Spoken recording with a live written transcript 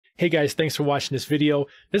Hey guys, thanks for watching this video.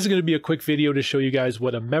 This is going to be a quick video to show you guys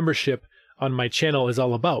what a membership on my channel is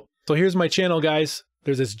all about. So here's my channel, guys.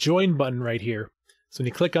 There's this join button right here. So when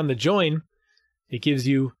you click on the join, it gives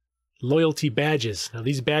you loyalty badges. Now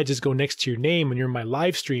these badges go next to your name when you're in my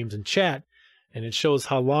live streams and chat, and it shows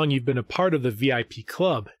how long you've been a part of the VIP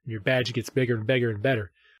club. Your badge gets bigger and bigger and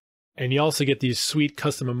better. And you also get these sweet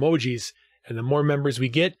custom emojis, and the more members we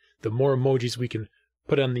get, the more emojis we can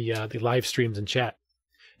put on the live streams and chat.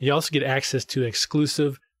 You also get access to an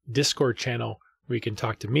exclusive Discord channel where you can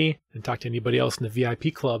talk to me and talk to anybody else in the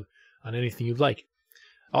VIP club on anything you'd like.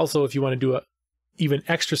 Also, if you want to do even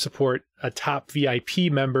extra support, a top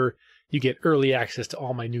VIP member, you get early access to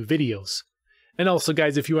all my new videos. And also,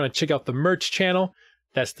 guys, if you want to check out the merch channel,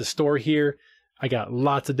 that's the store here. I got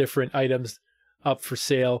lots of different items up for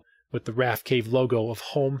sale with the Rafcave logo of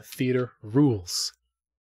Home Theater Rules.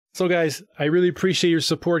 So guys, I really appreciate your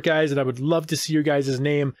support, guys, and I would love to see your guys'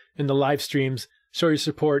 name in the live streams. Show your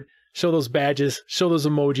support, show those badges, show those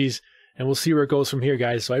emojis, and we'll see where it goes from here,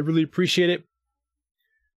 guys. So I really appreciate it.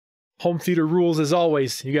 Home Theater Rules as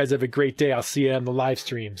always. You guys have a great day. I'll see you on the live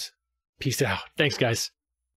streams. Peace out. Thanks, guys.